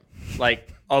 sounds right.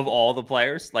 Like, of all the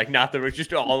players, like, not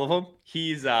just all of them,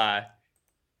 he is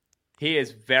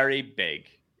very big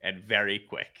and very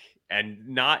quick,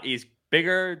 and he's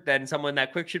bigger than someone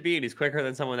that quick should be, and he's quicker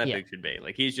than someone that big should be.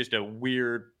 Like, he's just a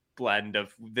weird blend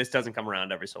of, this doesn't come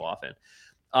around every so often.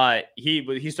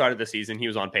 He started the season. He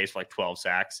was on pace for like 12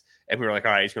 sacks, and we were like,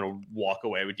 all right, he's going to walk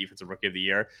away with defensive rookie of the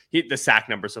year. The sack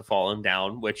numbers have fallen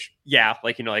down, which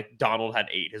like Donald had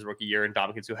 8 his rookie year, and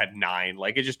Dominican Sue had 9.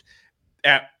 Like it just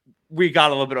we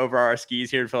got a little bit over our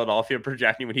skis here in Philadelphia,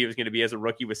 projecting what he was going to be as a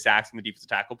rookie with sacks in the defensive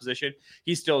tackle position.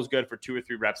 He still is good for 2 or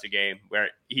 3 reps a game, where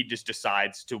he just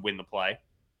decides to win the play.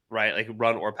 Right, like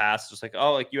run or pass, just like,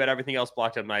 oh, like you had everything else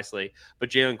blocked up nicely, but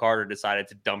Jalen Carter decided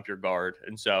to dump your guard,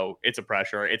 and so it's a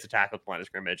pressure, it's a tackle at the line of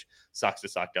scrimmage. Sucks to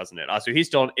suck, doesn't it? So he's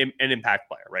still an impact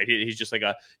player, right? He's just like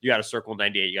you got to circle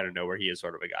 98, you got to know where he is,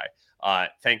 sort of a guy.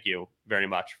 Thank you very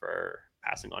much for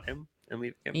passing on him and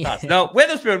leaving him. Yeah. No,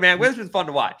 Witherspoon, man, Witherspoon's fun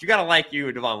to watch. You got to like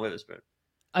you, Devon Witherspoon.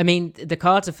 I mean, the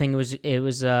Carter thing was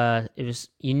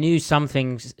you knew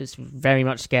something very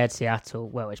much scared Seattle.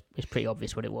 Well, it's pretty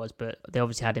obvious what it was, but they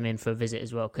obviously had him in for a visit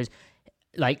as well because,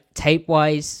 like, tape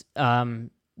wise,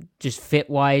 just fit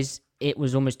wise, it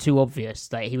was almost too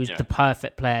obvious. Like he was the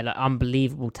perfect player, like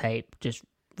unbelievable tape, just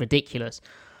ridiculous.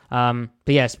 But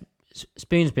yes,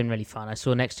 Spoon's been really fun. I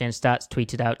saw Next Gen Stats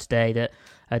tweeted out today that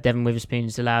Devon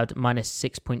Witherspoon's allowed minus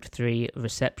 6.3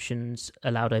 receptions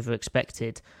allowed over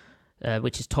expected.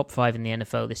 Which is top 5 in the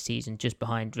NFL this season, just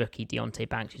behind rookie Deonte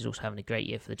Banks, who's also having a great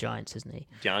year for the Giants, isn't he?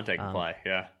 Deonte can play,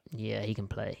 yeah. Yeah, he can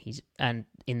play. And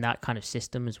in that kind of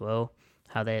system as well,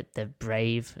 how they're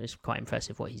brave, it's quite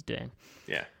impressive what he's doing.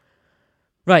 Yeah.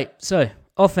 Right, so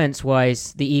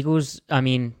offense-wise, the Eagles, I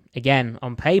mean, again,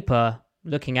 on paper,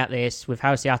 looking at this, with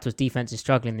how Seattle's defense is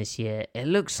struggling this year, it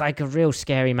looks like a real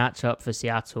scary matchup for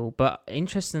Seattle. But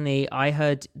interestingly, I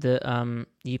heard that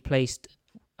you placed...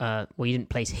 you didn't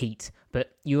place heat,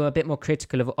 but you were a bit more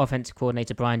critical of offensive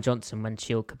coordinator Brian Johnson when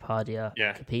Sheil Kapadia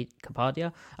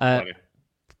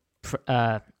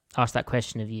asked that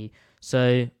question of you.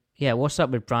 So, yeah, what's up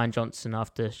with Brian Johnson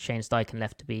after Shane Steichen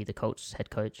left to be the Colts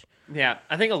head coach? Yeah,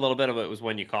 I think a little bit of it was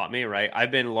when you caught me, right? I've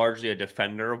been largely a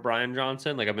defender of Brian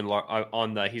Johnson. Like, I've been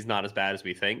on the he's not as bad as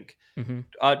we think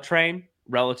train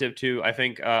relative to, I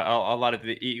think, a lot of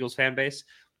the Eagles fan base.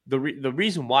 The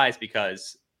reason why is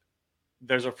because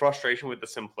there's a frustration with the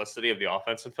simplicity of the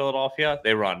offense in Philadelphia.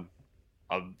 They run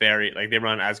they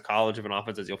run as college of an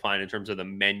offense as you'll find in terms of the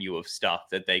menu of stuff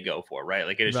that they go for, right?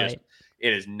 Like it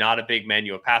is not a big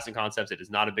menu of passing concepts. It is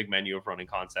not a big menu of running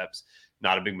concepts,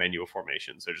 not a big menu of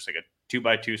formations. So just like a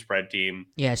 2x2 spread team.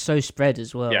 Yeah. So spread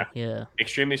as well. Yeah.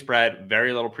 Extremely spread,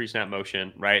 very little pre-snap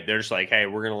motion, right? They're just like, hey,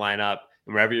 we're going to line up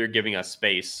and wherever you're giving us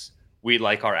space, we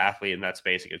like our athlete in that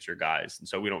space against your guys. And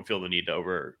so we don't feel the need to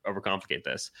overcomplicate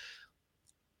this.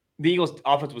 The Eagles'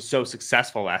 offense was so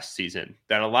successful last season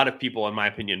that a lot of people, in my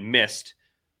opinion, missed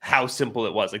how simple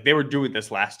it was. Like they were doing this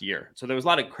last year. So there was a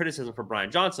lot of criticism for Brian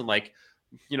Johnson. Like,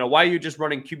 why are you just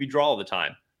running QB draw all the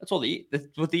time? That's what the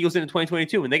Eagles did in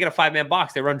 2022. When they get a 5-man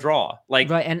box, they run draw.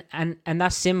 Like right, and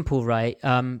that's simple, right?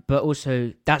 But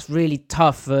also that's really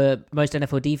tough for most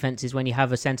NFL defenses when you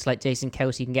have a center like Jason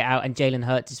Kelce can get out and Jalen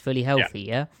Hurts is fully healthy.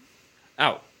 Yeah.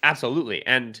 Oh, absolutely.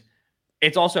 And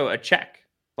it's also a check.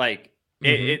 Like,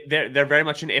 they're very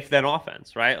much an if-then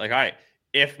offense, right? Like, all right,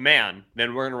 if man,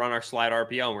 then we're going to run our slide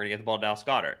RPO and we're going to get the ball to Dallas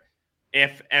Goedert.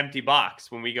 If empty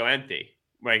box, when we go empty,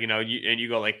 right? You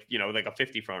go like a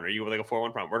 50 front or you go like a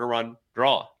 4-1 front, we're going to run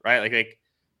draw, right? Like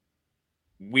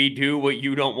we do what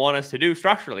you don't want us to do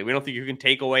structurally. We don't think you can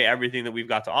take away everything that we've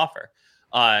got to offer.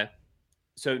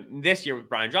 So this year with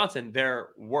Brian Johnson, they're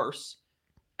worse,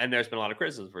 and there's been a lot of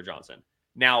criticism for Johnson.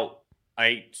 Now,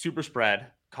 a super spread,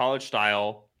 college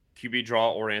style, QB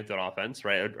draw oriented offense,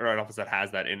 right? Or an offense that has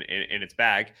that in its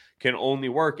bag can only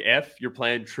work if you're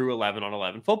playing true 11 on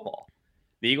 11 football.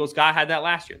 The Eagles had that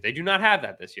last year. They do not have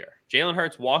that this year. Jalen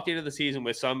Hurts walked into the season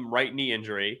with some right knee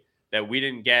injury that we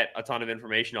didn't get a ton of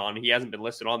information on. He hasn't been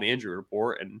listed on the injury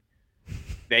report, and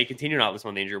they continue not listed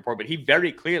on the injury report, but he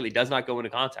very clearly does not go into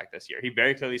contact this year. He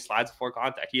very clearly slides before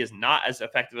contact. He is not as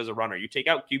effective as a runner. You take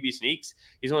out QB sneaks,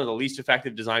 he's one of the least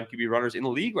effective designed QB runners in the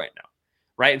league right now,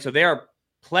 right? And so they are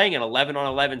playing an 11 on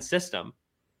 11 system,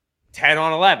 10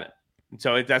 on 11. And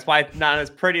so that's why it's not as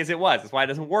pretty as it was. That's why it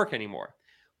doesn't work anymore.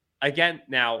 Again,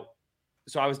 now,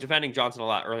 so I was defending Johnson a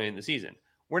lot earlier in the season.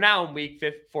 We're now in week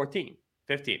 15.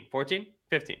 We're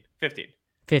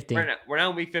now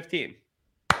in week 15.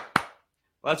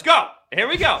 Let's go. Here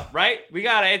we go, right?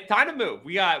 It's time to move.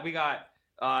 We got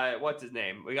what's his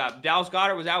name? We got Dallas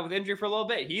Goedert was out with injury for a little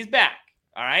bit. He's back.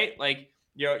 All right. Like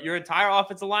your entire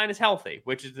offensive line is healthy,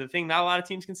 which is the thing not a lot of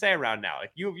teams can say around now.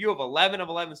 Like you have 11 of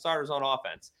 11 starters on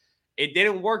offense. It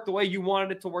didn't work the way you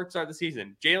wanted it to work to start the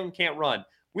season. Jalen can't run.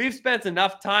 We've spent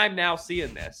enough time now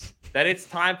seeing this that it's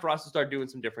time for us to start doing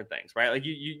some different things, right? Like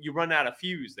you run out of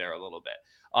fuse there a little bit.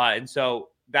 And so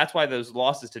that's why those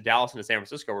losses to Dallas and to San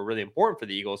Francisco were really important for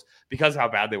the Eagles because of how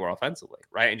bad they were offensively,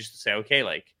 right? And just to say, okay,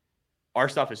 like our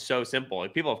stuff is so simple.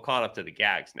 Like people have caught up to the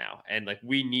gags now, and like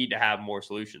we need to have more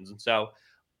solutions. And so,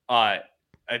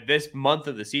 this month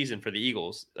of the season for the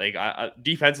Eagles, like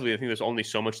defensively, I think there's only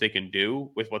so much they can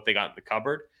do with what they got in the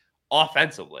cupboard.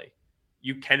 Offensively,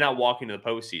 you cannot walk into the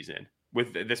postseason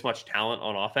with this much talent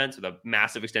on offense, with a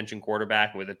massive extension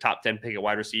quarterback, with a top 10 pick at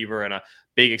wide receiver, and a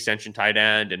big extension tight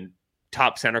end, and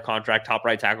top center contract, top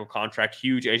right tackle contract,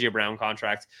 huge AJ Brown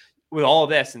contracts, with all of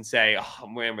this, and say, oh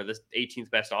man, we're the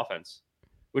 18th best offense,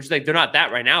 which is like they're not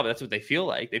that right now, but that's what they feel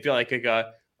like. They feel like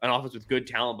an offense with good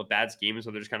talent but bad scheme,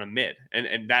 so they're just kind of mid,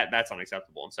 and that's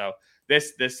unacceptable. And so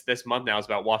this month now is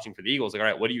about watching for the Eagles. Like, all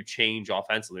right, what do you change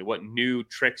offensively? What new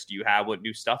tricks do you have? What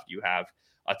new stuff do you have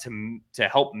to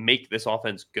help make this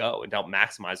offense go and to help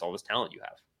maximize all this talent you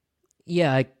have?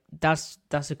 Yeah, that's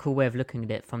a cool way of looking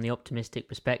at it from the optimistic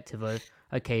perspective of,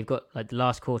 okay, you've got like the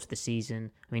last quarter of the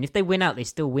season. I mean, if they win out, they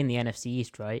still win the NFC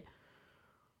East, right?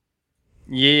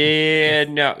 Yeah,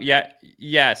 no, yeah,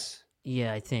 yes.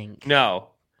 Yeah, I think. No.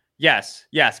 Yes,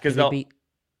 because they'll beat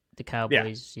the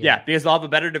Cowboys. Yeah, because they'll have a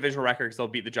better divisional record because they'll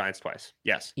beat the Giants twice.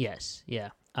 Yes. Yeah.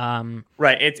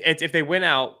 Right. It's if they win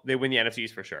out, they win the NFC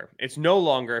East for sure. It's no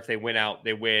longer if they win out,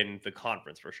 they win the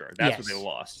conference for sure. That's what they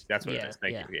lost. That's what it is.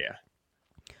 Thank you. Yeah.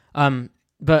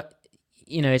 But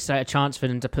it's like a chance for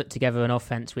them to put together an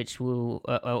offense which will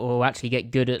actually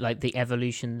get good at like the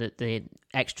evolution, that the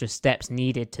extra steps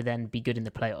needed to then be good in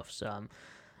the playoffs.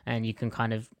 And you can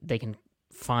they can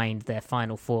find their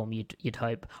final form, you'd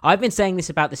hope. I've been saying this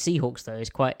about the Seahawks though.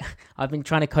 I've been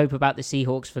trying to cope about the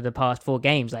Seahawks for the past 4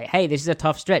 games. Like, hey, this is a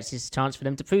tough stretch. This is a chance for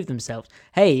them to prove themselves.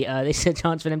 Hey, this is a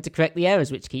chance for them to correct the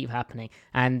errors which keep happening,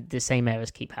 and the same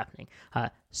errors keep happening.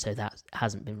 So that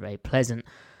hasn't been very pleasant.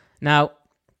 Now,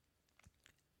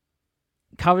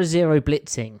 cover zero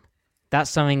blitzing.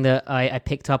 That's something that I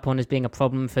picked up on as being a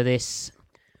problem for this.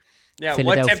 Yeah,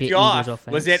 what tipped you off?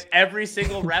 Was it every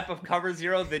single rep of cover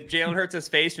zero that Jalen Hurts has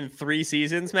faced in 3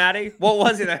 seasons, Matty? What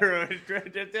was it that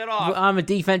tipped it off? I'm a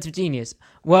defensive genius.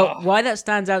 Well, why that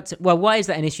stands out? Why is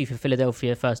that an issue for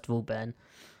Philadelphia, first of all, Ben?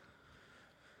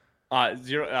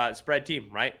 Spread team,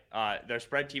 right? They're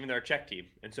spread team and they're a check team.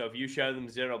 And so if you show them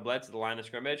zero blitz at the line of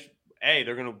scrimmage, A,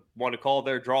 they're going to want to call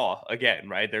their draw again,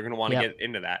 right? They're going to want to get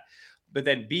into that. But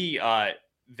then B,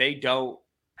 they don't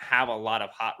have a lot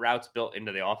of hot routes built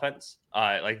into the offense,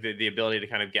 like the ability to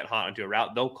kind of get hot onto a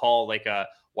route. They'll call like a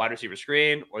wide receiver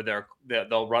screen, or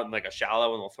they'll run like a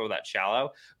shallow and they'll throw that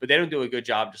shallow, but they don't do a good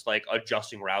job just like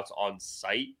adjusting routes on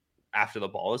site after the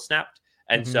ball is snapped.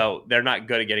 And so they're not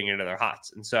good at getting into their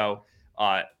hots. And so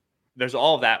there's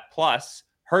all of that. Plus,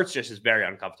 Hurts just is very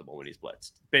uncomfortable when he's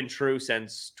blitzed. Been true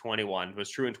since 21. Was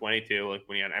true in 22, like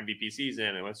when he had an MVP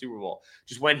season and went Super Bowl.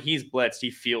 Just when he's blitzed, he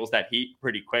feels that heat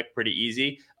pretty quick, pretty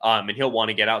easy, and he'll want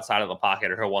to get outside of the pocket,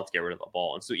 or he'll want to get rid of the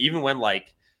ball. And so even when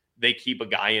like they keep a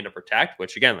guy in to protect,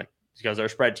 which again, like because they're a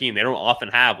spread team, they don't often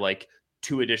have like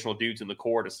 2 additional dudes in the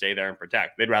core to stay there and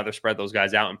protect. They'd rather spread those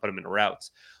guys out and put them into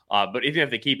routes. But even if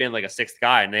they keep in like a 6th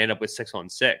guy and they end up with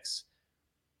 6-on-6.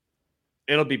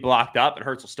 It'll be blocked up and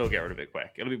Hurts will still get rid of it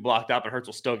quick. It'll be blocked up and Hurts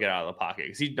will still get out of the pocket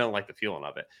because he doesn't like the feeling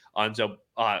of it. And so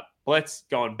blitz,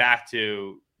 going back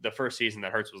to the first season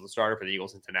that Hurts was the starter for the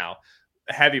Eagles into now,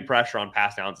 heavy pressure on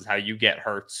pass downs is how you get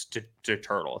Hurts to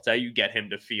turtle. It's how you get him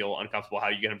to feel uncomfortable, how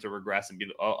you get him to regress and be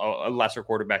a lesser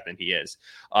quarterback than he is.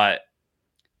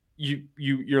 It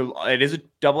is a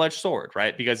double-edged sword,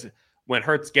 right? Because when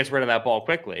Hurts gets rid of that ball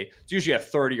quickly, it's usually a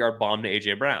 30-yard bomb to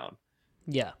AJ Brown.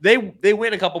 Yeah, they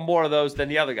win a couple more of those than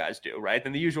the other guys do, right?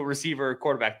 Than the usual receiver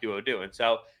quarterback duo do. And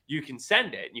so you can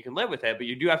send it and you can live with it, but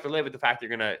you do have to live with the fact you're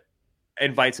going to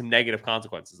invite some negative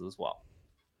consequences as well.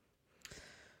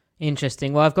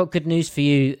 Interesting. Well, I've got good news for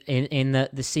you in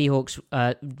that the Seahawks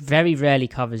very rarely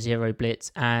cover zero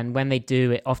blitz, and when they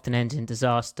do, it often ends in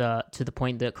disaster, to the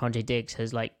point that Quandre Diggs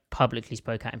has like publicly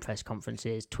spoke out in press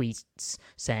conferences, tweets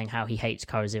saying how he hates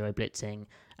cover zero blitzing,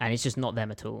 and it's just not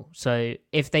them at all. So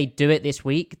if they do it this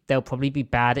week, they'll probably be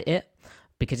bad at it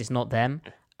because it's not them,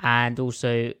 and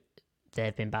also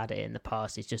they've been bad at it in the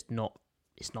past. It's just not.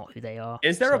 It's not who they are.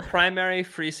 Is there a primary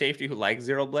free safety who likes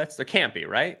zero blitz? There can't be,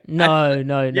 right? No.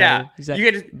 Yeah, exactly.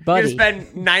 You could spend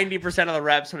 90% of the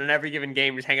reps on every given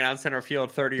game just hanging out in center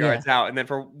field 30 yards out, and then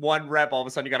for one rep, all of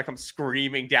a sudden you got to come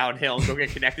screaming downhill and go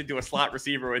get connected to a slot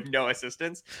receiver with no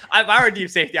assistance. If I were a deep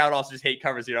safety, I would also just hate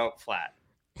cover zero flat.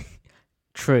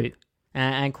 True.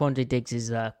 And Quandre Diggs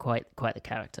is quite the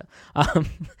character.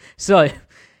 So,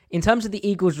 in terms of the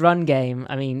Eagles' run game,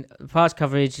 I mean, pass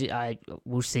coverage,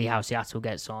 we'll see how Seattle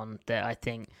gets on. I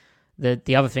think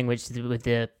the other thing, which with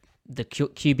the the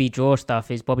QB draw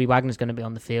stuff is Bobby Wagner's going to be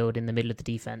on the field in the middle of the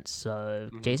defense. So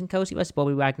Jason Kelsey versus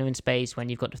Bobby Wagner in space when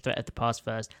you've got the threat of the pass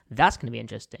first. That's going to be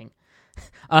interesting.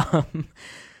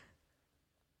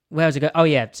 Where was it go? Oh,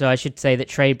 yeah. So I should say that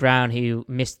Trey Brown, who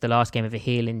missed the last game of a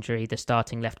heel injury, the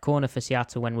starting left corner for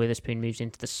Seattle when Witherspoon moves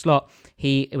into the slot,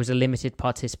 he was a limited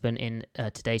participant in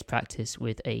today's practice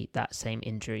with that same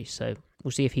injury. So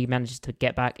we'll see if he manages to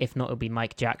get back. If not, it'll be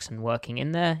Mike Jackson working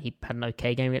in there. He had an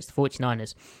okay game against the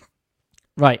 49ers.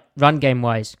 Right, run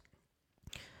game-wise.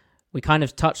 We kind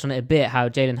of touched on it a bit, how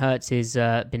Jalen Hurts has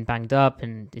been banged up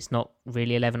and it's not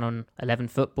really 11-on-11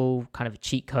 football, kind of a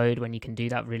cheat code when you can do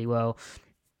that really well.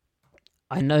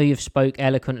 I know you've spoke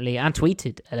eloquently and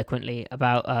tweeted eloquently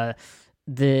about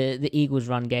the Eagles'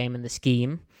 run game and the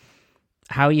scheme.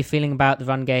 How are you feeling about the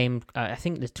run game? I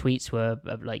think the tweets were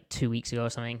like 2 weeks ago or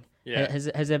something. Yeah.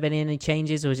 Has there been any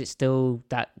changes, or is it still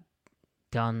that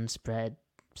gun spread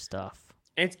stuff?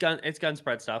 It's gun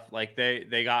spread stuff. Like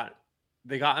they got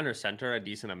under center a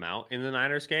decent amount in the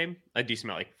Niners game, a decent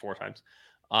amount, like 4 times.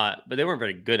 But they weren't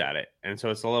very good at it. And so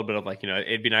it's a little bit of like,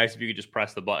 it'd be nice if you could just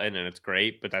press the button and it's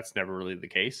great, but that's never really the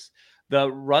case.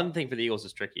 The run thing for the Eagles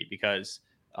is tricky because,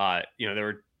 there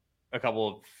were a couple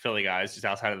of Philly guys just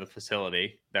outside of the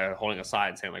facility that are holding a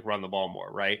sign saying like, run the ball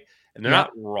more, right? And they're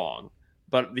not wrong,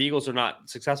 but the Eagles are not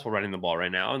successful running the ball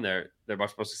right now. And they're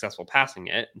much more successful passing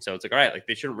it. And so it's like, all right, like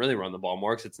they shouldn't really run the ball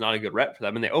more because it's not a good rep for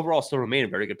them. And they overall still remain a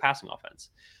very good passing offense,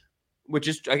 which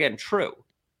is, again, true.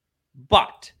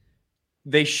 But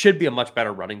they should be a much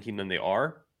better running team than they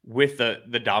are with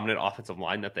the dominant offensive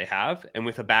line that they have. And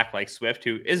with a back like Swift,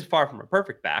 who is far from a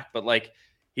perfect back, but like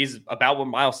he's about what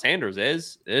Miles Sanders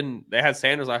is. And they had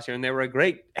Sanders last year and they were a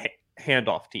great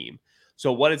handoff team.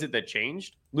 So what is it that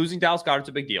changed? Losing Dallas Goedert's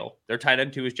a big deal. Their tight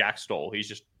end too is Jack Stoll. He's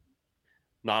just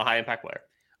not a high impact player.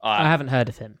 I haven't heard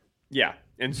of him. Yeah.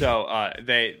 And so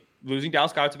losing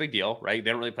Dallas Goedert's a big deal, right?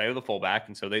 They don't really play with a fullback.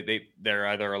 And so they're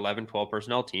either 11, 12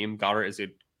 personnel team. Goddard is a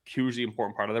hugely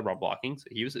important part of their run blocking. So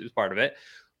he was part of it.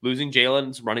 Losing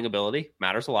Jalen's running ability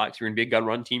matters a lot. Because you're going to be a gun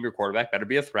run team. Your quarterback better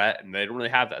be a threat. And they don't really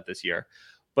have that this year.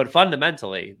 But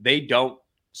fundamentally, they don't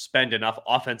spend enough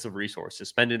offensive resources,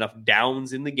 spend enough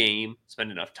downs in the game, spend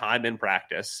enough time in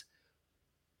practice,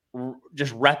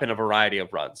 just repping a variety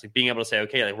of runs, like being able to say,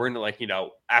 okay, like we're going to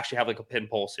actually have like a pin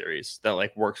pull series that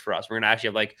like works for us. We're going to actually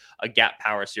have like a gap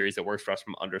power series that works for us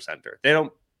from under center. They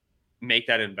don't make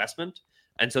that investment.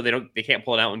 And so they can't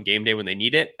pull it out on game day when they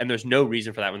need it. And there's no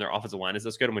reason for that when their offensive line is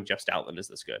this good and when Jeff Stoutland is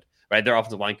this good, right? Their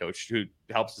offensive line coach who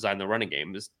helps design the running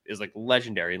game is like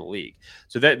legendary in the league.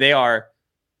 So that they are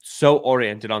so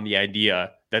oriented on the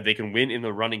idea that they can win in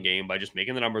the running game by just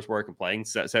making the numbers work and playing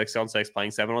 6-on-6, playing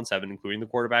 7-on-7, including the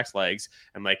quarterback's legs,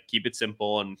 and like keep it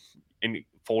simple and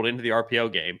fold into the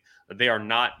RPO game. That they are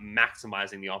not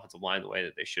maximizing the offensive line the way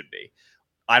that they should be.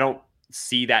 I don't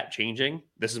see that changing.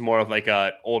 This is more of like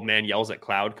a old man yells at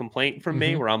cloud complaint from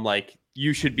me, where I'm like,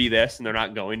 you should be this, and they're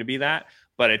not going to be that,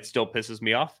 but it still pisses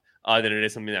me off. Then it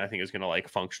is something that I think is going to like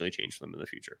functionally change for them in the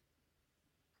future.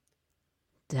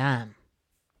 Damn.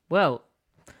 Well,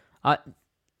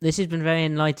 this has been very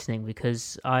enlightening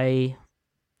because I've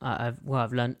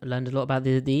learned a lot about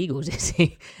the Eagles.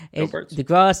 The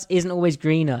grass isn't always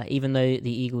greener, even though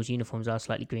the Eagles uniforms are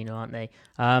slightly greener, aren't they?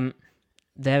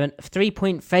 They're a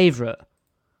 3-point favorite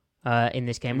in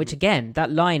this game, which again,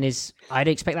 that line is, I'd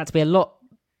expect that to be a lot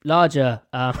larger,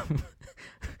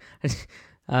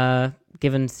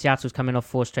 given Seattle's coming off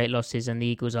 4 straight losses and the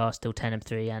Eagles are still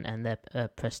 10-3 and their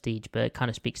prestige, but it kind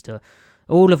of speaks to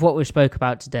all of what we spoke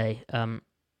about today.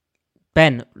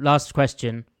 Ben, last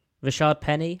question. Rashad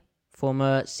Penny,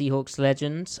 former Seahawks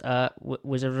legend,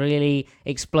 was a really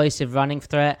explosive running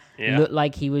threat. Yeah. Looked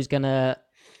like he was going to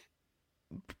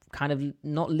kind of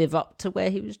not live up to where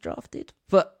he was drafted,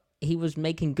 but he was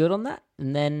making good on that.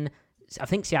 And then I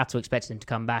think Seattle expected him to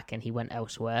come back and he went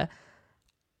elsewhere.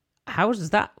 How has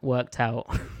that worked out?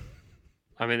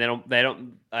 I mean, they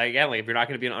don't, again, like if you're not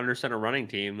going to be an under center running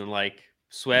team, then like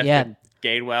Swift and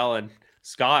Gainwell and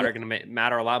Scott are going to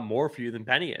matter a lot more for you than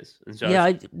Penny is. And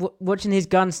so watching his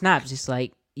gun snaps, it's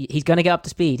like he's going to get up to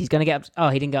speed. He's going to get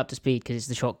up. He didn't get up to speed because it's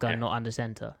the shotgun, not under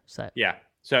center. So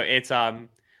it's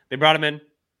they brought him in.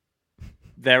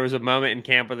 There was a moment in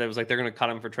camp where there was like they're going to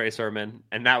cut him for Trey Sermon,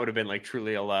 and that would have been like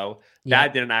truly a low. Yeah.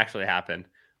 That didn't actually happen,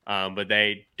 but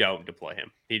they don't deploy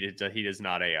him. He is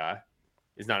not an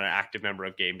active member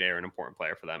of game day or an important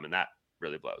player for them, and that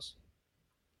really blows.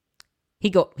 He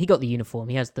got the uniform.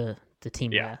 He has the team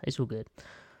there. It's all good.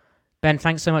 Ben,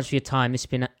 thanks so much for your time. This has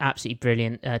been an absolutely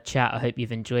brilliant chat. I hope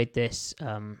you've enjoyed this.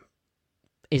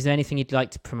 Is there anything you'd like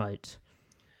to promote?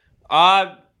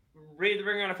 Read the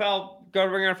Ringer NFL. Go to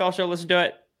the Ringer NFL show. Listen to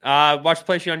it. Watch the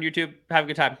play sheet on YouTube. Have a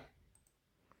good time.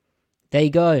 There you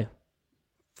go.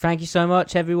 Thank you so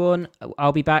much, everyone.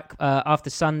 I'll be back after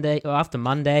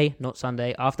Monday, not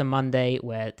Sunday, after Monday,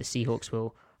 where the Seahawks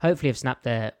will hopefully have snapped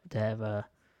their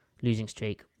losing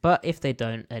streak. But if they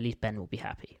don't, at least Ben will be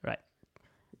happy, right?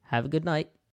 Have a good night.